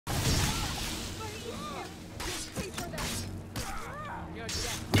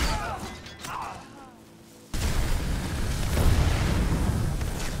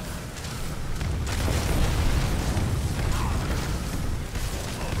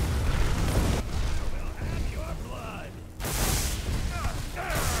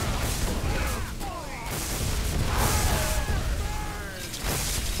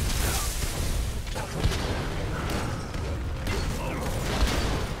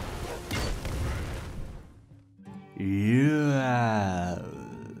Yeah,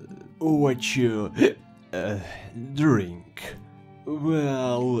 what you drink?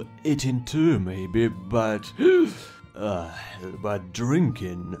 Well, eating too maybe, but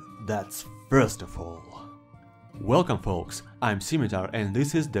drinking, that's first of all. Welcome folks, I'm Scimitar and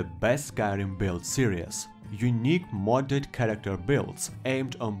this is the best Skyrim build series. Unique modded character builds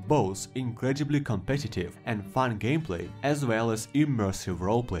aimed on both incredibly competitive and fun gameplay as well as immersive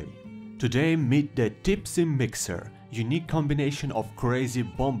roleplay. Today meet the Tipsy Mixer, unique combination of crazy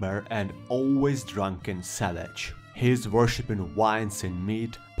bomber and always drunken savage. He's worshipping wines and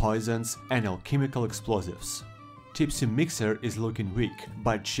meat, poisons and alchemical explosives. Tipsy Mixer is looking weak,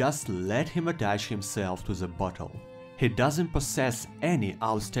 but just let him attach himself to the bottle. He doesn't possess any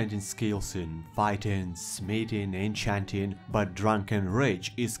outstanding skills in fighting, smithing, enchanting, but drunken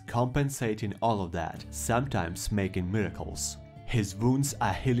rage is compensating all of that, sometimes making miracles. His wounds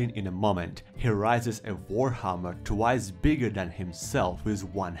are healing in a moment, he rises a warhammer twice bigger than himself with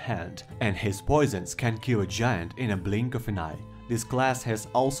one hand, and his poisons can kill a giant in a blink of an eye. This class has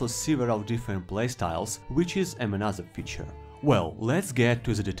also several different playstyles, which is another feature. Well, let's get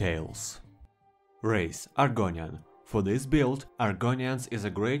to the details. Race: Argonian. For this build, Argonians is a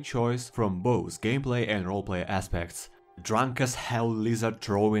great choice from both gameplay and roleplay aspects. Drunk as hell lizard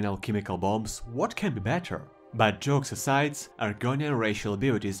throwing alchemical bombs, what can be better? But jokes aside, Argonian racial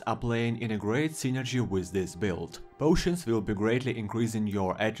abilities are playing in a great synergy with this build. Potions will be greatly increasing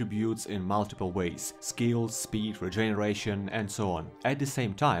your attributes in multiple ways: skills, speed, regeneration, and so on. At the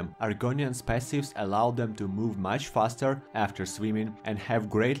same time, Argonian's passives allow them to move much faster after swimming and have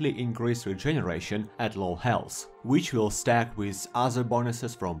greatly increased regeneration at low health, which will stack with other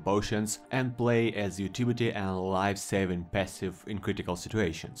bonuses from potions and play as utility and life-saving passive in critical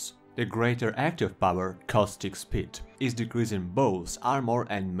situations. The greater active power, Caustic Spit, is decreasing both armor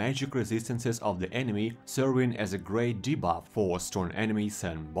and magic resistances of the enemy, serving as a great debuff for strong enemies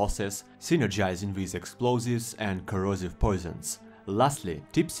and bosses, synergizing with explosives and corrosive poisons. Lastly,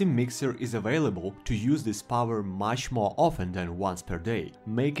 Tipsy Mixer is available to use this power much more often than once per day,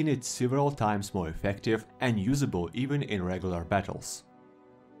 making it several times more effective and usable even in regular battles.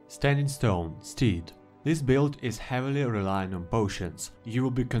 Standing Stone, Steed. This build is heavily reliant on potions. You will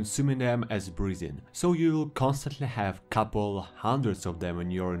be consuming them as breathing, so you will constantly have couple hundreds of them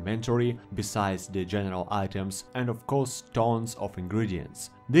in your inventory, besides the general items and of course tons of ingredients.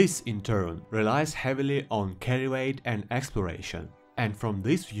 This in turn relies heavily on carry weight and exploration. And from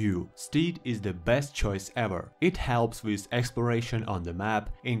this view, Steed is the best choice ever. It helps with exploration on the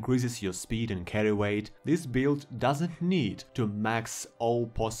map, increases your speed and carry weight. This build doesn't need to max all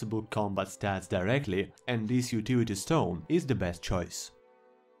possible combat stats directly, and this utility stone is the best choice.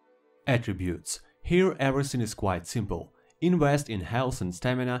 Attributes. Here everything is quite simple. Invest in health and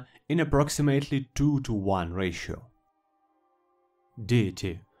stamina in approximately 2:1 ratio.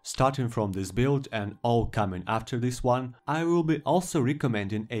 Deity. Starting from this build and all coming after this one, I will be also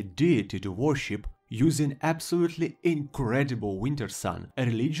recommending a deity to worship using absolutely incredible Winter Sun, a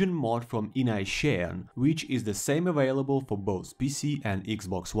religion mod from Enchantments, which is the same available for both PC and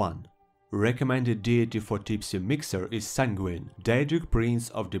Xbox One. Recommended deity for Tipsy Mixer is Sanguine, Daedric Prince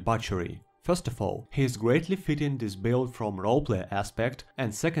of Debauchery. First of all, he is greatly fitting this build from roleplay aspect,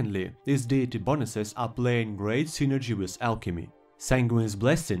 and secondly, these deity bonuses are playing great synergy with Alchemy. Sanguine's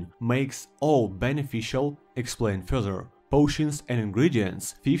blessing makes all beneficial, explain further, potions and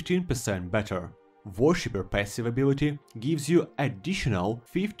ingredients 15% better. Worshipper passive ability gives you additional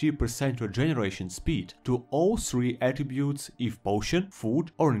 50% regeneration speed to all three attributes if potion, food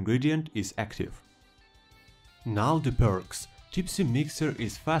or ingredient is active. Now the perks. Tipsy Mixer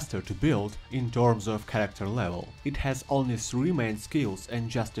is faster to build in terms of character level. It has only 3 main skills and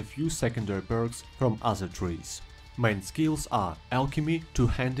just a few secondary perks from other trees. Main skills are Alchemy,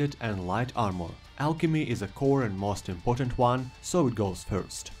 Two-Handed and Light Armor. Alchemy is a core and most important one, so it goes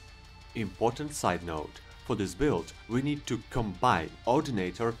first. Important side note, for this build we need to combine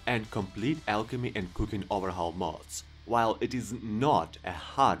Ordinator and complete Alchemy and Cooking Overhaul mods. While it is not a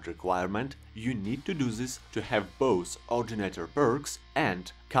hard requirement, you need to do this to have both Ordinator perks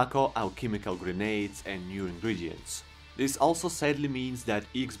and Kako alchemical grenades and new ingredients. This also sadly means that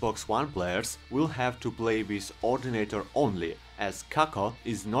Xbox One players will have to play with Ordinator only, as Kako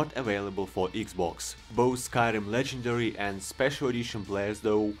is not available for Xbox. Both Skyrim Legendary and Special Edition players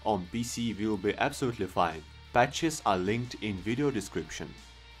though on PC will be absolutely fine. Patches are linked in video description.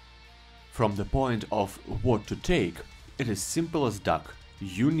 From the point of what to take, it is simple as duck.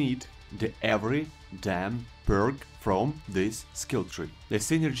 You need the every damn perk from this skill tree. The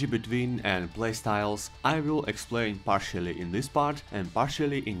synergy between and playstyles I will explain partially in this part and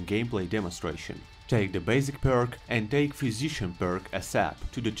partially in gameplay demonstration. Take the basic perk and take Physician perk ASAP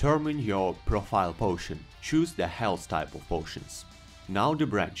to determine your profile potion. Choose the health type of potions. Now the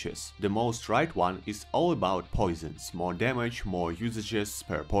branches. The most right one is all about poisons. More damage, more usages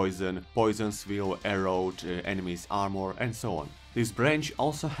per poison, poisons will erode enemies' armor and so on. This branch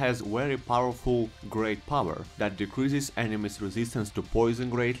also has very powerful great power that decreases enemies' resistance to poison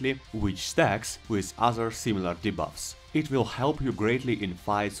greatly, which stacks with other similar debuffs. It will help you greatly in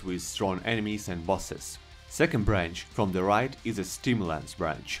fights with strong enemies and bosses. Second branch from the right is a Stimulants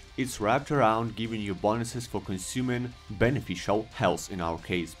branch. It's wrapped around giving you bonuses for consuming beneficial health, in our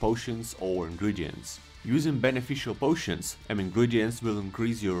case potions or ingredients. Using beneficial potions and ingredients will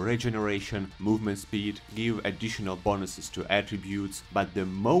increase your regeneration, movement speed, give additional bonuses to attributes, but the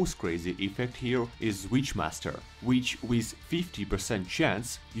most crazy effect here is Witchmaster, which with 50%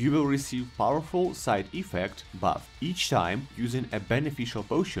 chance you will receive powerful side effect buff each time using a beneficial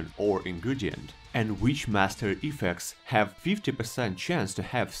potion or ingredient. And Witchmaster effects have 50% chance to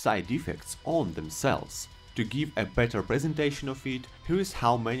have side effects on themselves. To give a better presentation of it, here is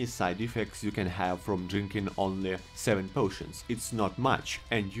how many side effects you can have from drinking only 7 potions. It's not much,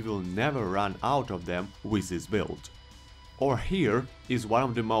 and you will never run out of them with this build. Or here is one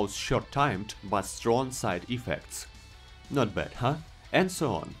of the most short-timed but strong side effects. Not bad, huh? And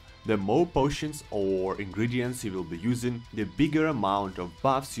so on. The more potions or ingredients you will be using, the bigger amount of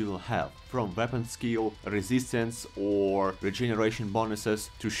buffs you will have, from weapon skill, resistance or regeneration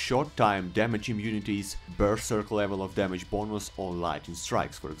bonuses to short-time damage immunities, berserk level of damage bonus or lightning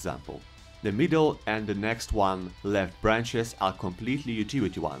strikes, for example. The middle and the next one left branches are completely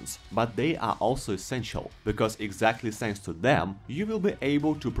utility ones, but they are also essential, because exactly thanks to them you will be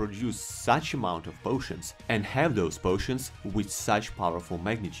able to produce such amount of potions and have those potions with such powerful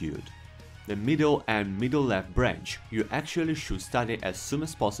magnitude. The middle and middle left branch you actually should study as soon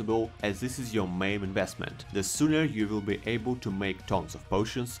as possible, as this is your main investment. The sooner you will be able to make tons of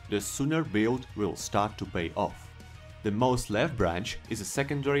potions, the sooner build will start to pay off. The most left branch is a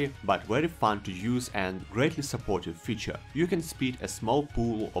secondary but very fun to use and greatly supportive feature. You can speed a small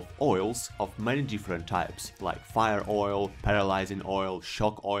pool of oils of many different types, like fire oil, paralyzing oil,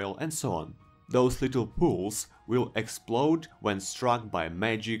 shock oil and so on. Those little pools will explode when struck by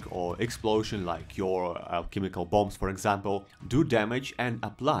magic or explosion, like your alchemical bombs for example, do damage and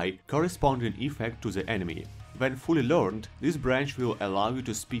apply corresponding effect to the enemy. When fully learned, this branch will allow you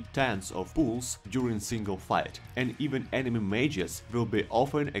to speed tens of pools during single fight, and even enemy mages will be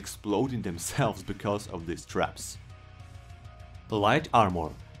often exploding themselves because of these traps. Light armor.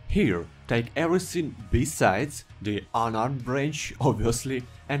 Here, take everything besides the unarmed branch, obviously,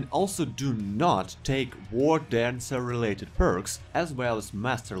 and also do not take War Dancer related perks as well as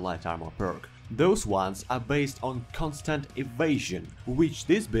Master Light Armor perk. Those ones are based on constant evasion, which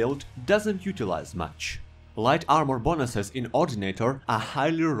this build doesn't utilize much. Light armor bonuses in Ordinator are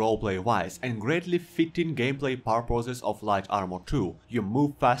highly roleplay wise and greatly fit in gameplay purposes of light armor too. You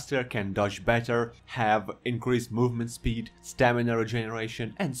move faster, can dodge better, have increased movement speed, stamina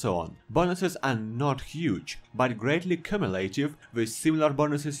regeneration and so on. Bonuses are not huge, but greatly cumulative, with similar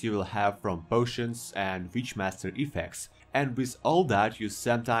bonuses you will have from potions and Witchmaster effects. And with all that you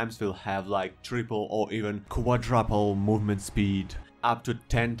sometimes will have like triple or even quadruple movement speed, up to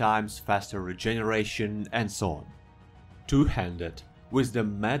 10 times faster regeneration and so on. Two-handed. With the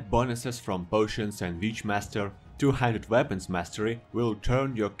mad bonuses from potions and Witchmaster, two-handed weapons mastery will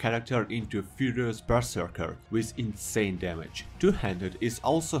turn your character into a furious berserker with insane damage. Two-handed is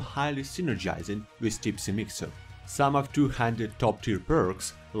also highly synergizing with Tipsy Mixer. Some of two-handed top-tier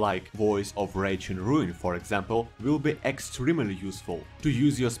perks, like Voice of Rage and Ruin for example, will be extremely useful to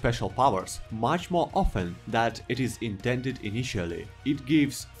use your special powers much more often than it is intended initially. It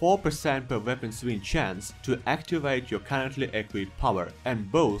gives 4% per weapon swing chance to activate your currently equipped power, and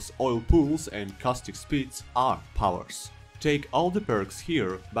both Oil Pools and Caustic Speeds are powers. Take all the perks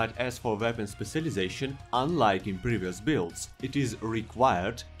here, but as for weapon specialization, unlike in previous builds, it is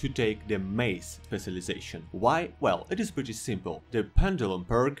required to take the Mace specialization. Why? Well, it is pretty simple. The Pendulum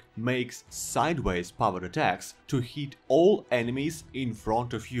perk makes sideways powered attacks to hit all enemies in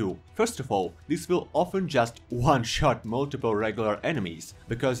front of you. First of all, this will often just one-shot multiple regular enemies,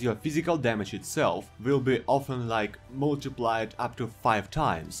 because your physical damage itself will be often like multiplied up to 5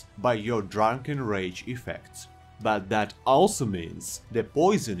 times by your drunken rage effects. But that also means the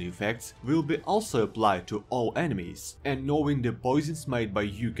poison effects will be also applied to all enemies, and knowing the poisons made by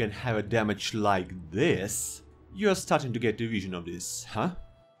you can have a damage like this, you're starting to get a vision of this, huh?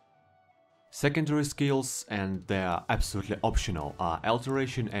 Secondary skills, and they are absolutely optional, are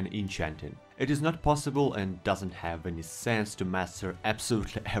alteration and enchanting. It is not possible and doesn't have any sense to master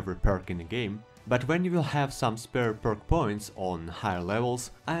absolutely every perk in the game, but when you will have some spare perk points on higher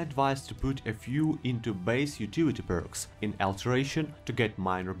levels, I advise to put a few into base utility perks in alteration to get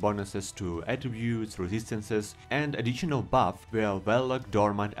minor bonuses to attributes, resistances, and additional buff via well-locked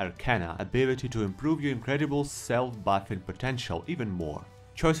dormant arcana ability to improve your incredible self-buffing potential even more.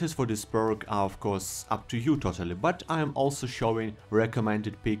 Choices for this perk are of course up to you totally, but I am also showing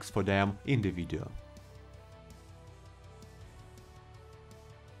recommended picks for them in the video.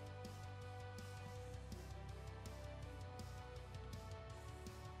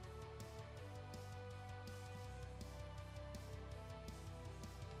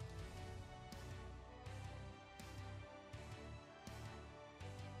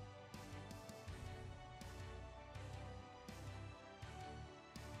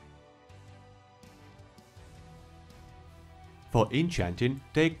 For enchanting,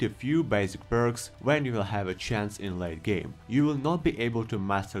 take the few basic perks when you will have a chance in late game. You will not be able to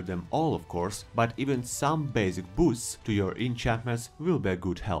master them all of course, but even some basic boosts to your enchantments will be a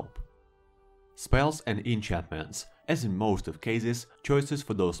good help. Spells and enchantments. As in most of cases, choices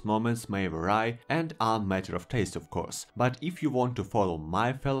for those moments may vary and are a matter of taste of course, but if you want to follow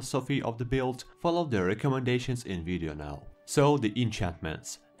my philosophy of the build, follow the recommendations in video now. So the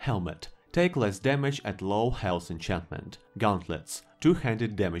enchantments. Helmet. Take less damage at low health enchantment. Gauntlets,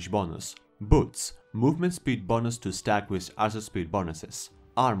 two-handed damage bonus. Boots, movement speed bonus to stack with other speed bonuses.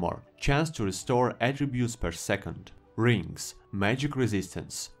 Armor, chance to restore attributes per second. Rings, magic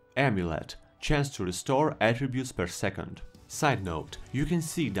resistance. Amulet, chance to restore attributes per second. Side note, you can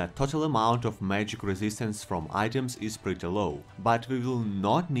see that total amount of magic resistance from items is pretty low, but we will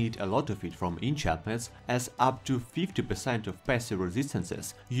not need a lot of it from enchantments, as up to 50% of passive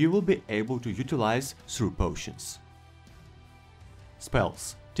resistances you will be able to utilize through potions.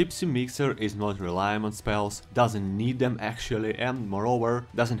 Spells. Tipsy Mixer is not relying on spells, doesn't need them actually, and moreover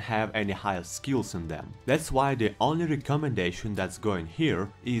doesn't have any higher skills in them. That's why the only recommendation that's going here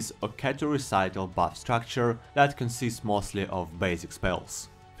is a recital buff structure that consists mostly of basic spells.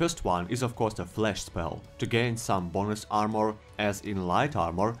 First one is of course a flash spell, to gain some bonus armor, as in light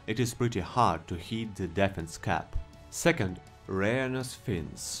armor it is pretty hard to hit the defense cap. Second, Rareness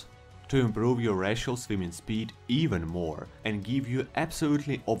Fins, to improve your racial swimming speed even more and give you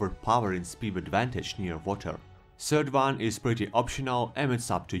absolutely overpowering speed advantage near water. Third one is pretty optional and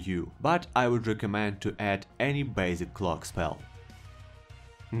it's up to you, but I would recommend to add any basic clock spell.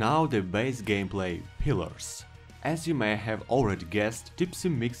 Now the base gameplay pillars. As you may have already guessed, Tipsy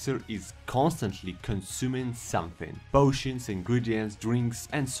Mixer is constantly consuming something: potions, ingredients, drinks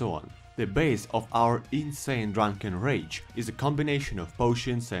and so on. The base of our insane drunken rage is a combination of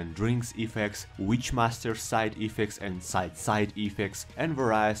potions and drinks effects, Witchmaster side effects and side effects, and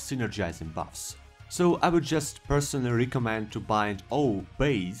various synergizing buffs. So I would just personally recommend to bind all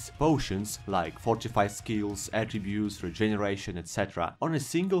base potions like fortify skills, attributes, regeneration, etc. on a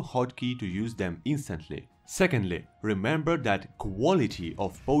single hotkey to use them instantly. Secondly, remember that quality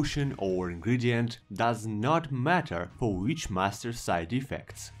of potion or ingredient does not matter for Witchmaster side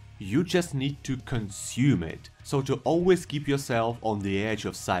effects. You just need to consume it, so to always keep yourself on the edge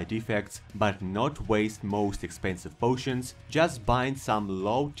of side effects but not waste most expensive potions, just bind some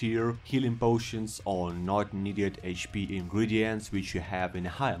low tier healing potions on not needed HP ingredients which you have in a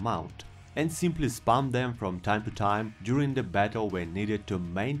high amount, and simply spam them from time to time during the battle when needed to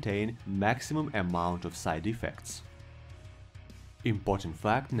maintain maximum amount of side effects. Important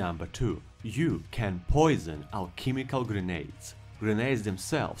fact number 2. You can poison alchemical grenades. Grenades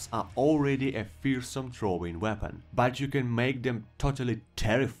themselves are already a fearsome throwing weapon, but you can make them totally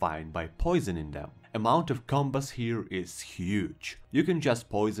terrifying by poisoning them. Amount of combos here is huge. You can just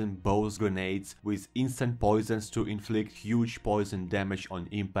poison both grenades with instant poisons to inflict huge poison damage on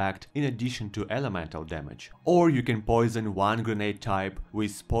impact in addition to elemental damage. Or you can poison one grenade type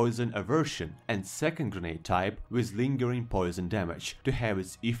with poison aversion and second grenade type with lingering poison damage to have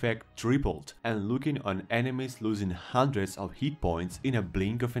its effect tripled and looking on enemies losing hundreds of hit points in a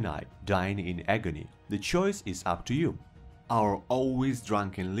blink of an eye, dying in agony. The choice is up to you. Our always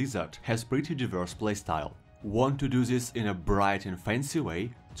drunken lizard has pretty diverse playstyle. Want to do this in a bright and fancy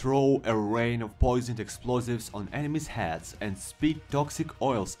way? Throw a rain of poisoned explosives on enemies' heads and spit toxic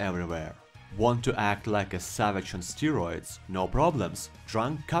oils everywhere. Want to act like a savage on steroids? No problems.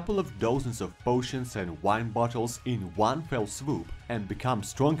 Drunk couple of dozens of potions and wine bottles in one fell swoop and become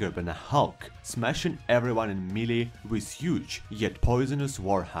stronger than a Hulk, smashing everyone in melee with huge yet poisonous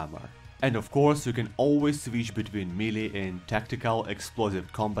warhammer. And of course, you can always switch between melee and tactical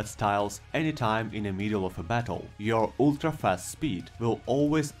explosive combat styles anytime in the middle of a battle. Your ultra fast speed will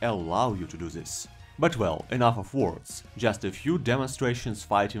always allow you to do this. But well, enough of words, just a few demonstrations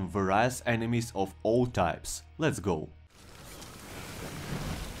fighting various enemies of all types. Let's go.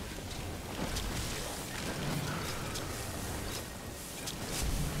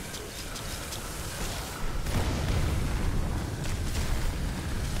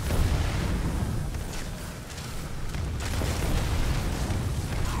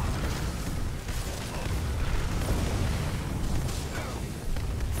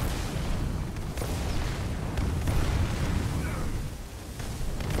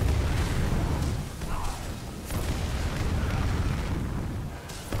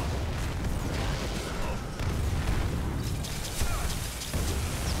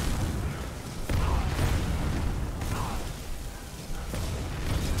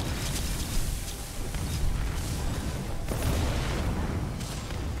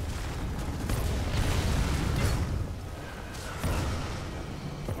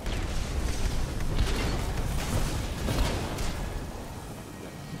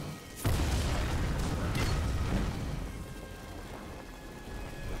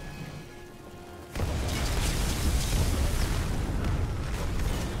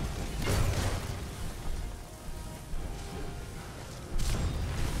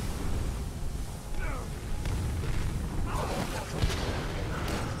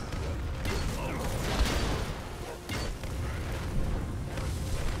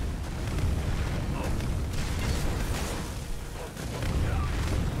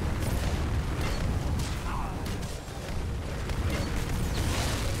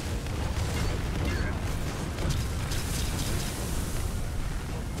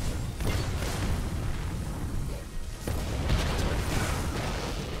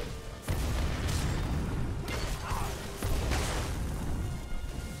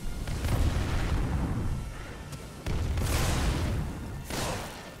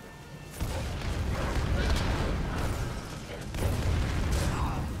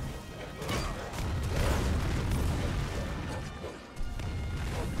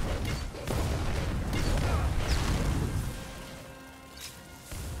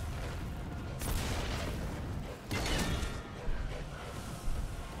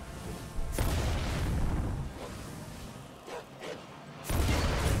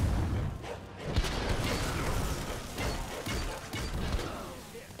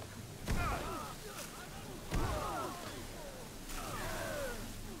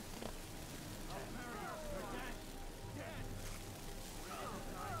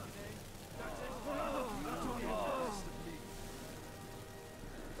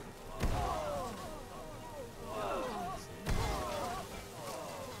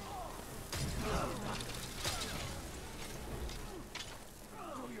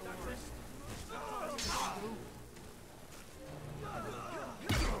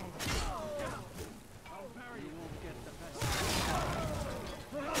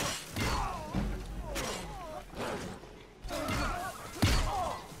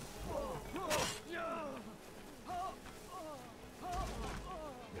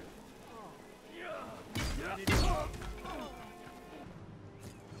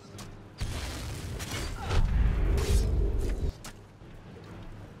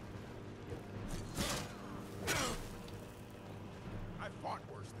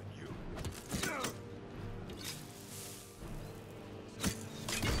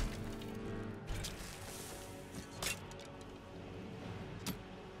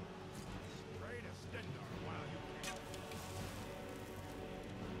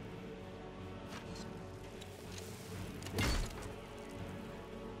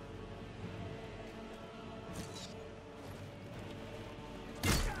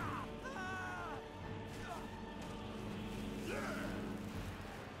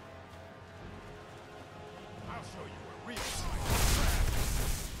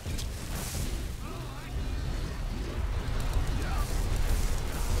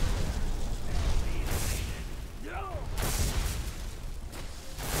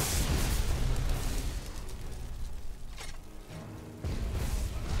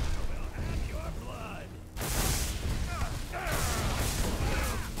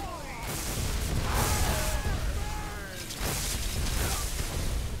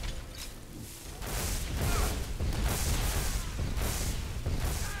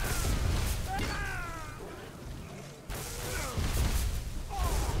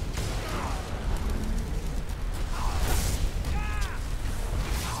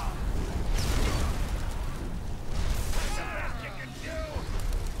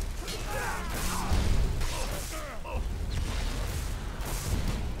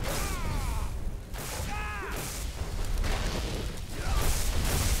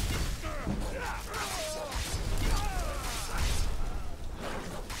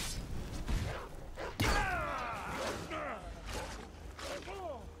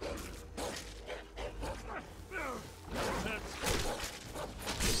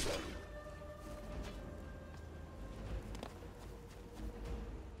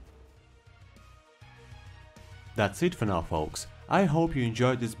 That's it for now, folks. I hope you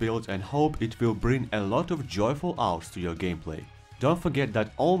enjoyed this build and hope it will bring a lot of joyful hours to your gameplay. Don't forget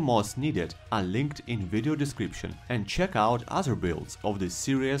that all mods needed are linked in video description, and check out other builds of this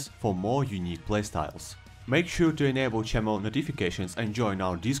series for more unique playstyles. Make sure to enable channel notifications and join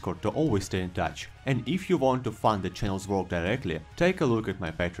our Discord to always stay in touch. And if you want to fund the channel's work directly, take a look at my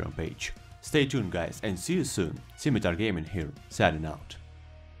Patreon page. Stay tuned guys, and see you soon. Scimitar Gaming here, signing out.